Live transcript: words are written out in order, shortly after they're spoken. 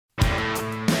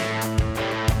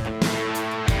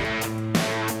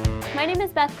name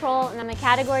is Beth Kroll and I'm a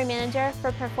category manager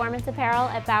for performance apparel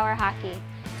at Bauer Hockey.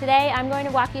 Today I'm going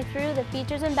to walk you through the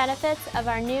features and benefits of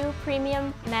our new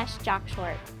Premium Mesh Jock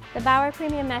short. The Bauer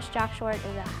Premium Mesh Jock short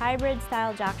is a hybrid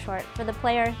style jock short for the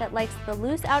player that likes the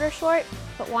loose outer short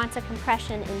but wants a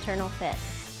compression internal fit.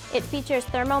 It features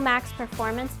ThermoMax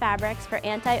performance fabrics for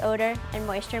anti-odor and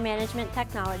moisture management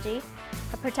technology.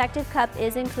 A protective cup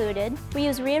is included. We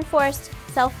use reinforced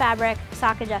self-fabric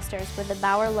sock adjusters with the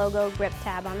Bauer logo grip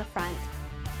tab on the front.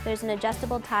 There's an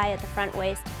adjustable tie at the front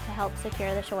waist to help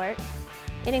secure the short.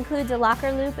 It includes a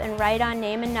locker loop and write-on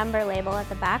name and number label at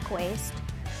the back waist.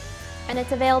 And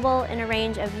it's available in a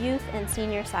range of youth and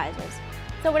senior sizes.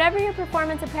 So whatever your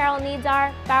performance apparel needs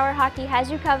are, Bauer Hockey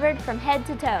has you covered from head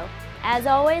to toe. As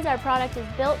always, our product is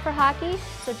built for hockey,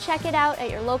 so check it out at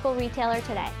your local retailer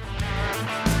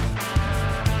today.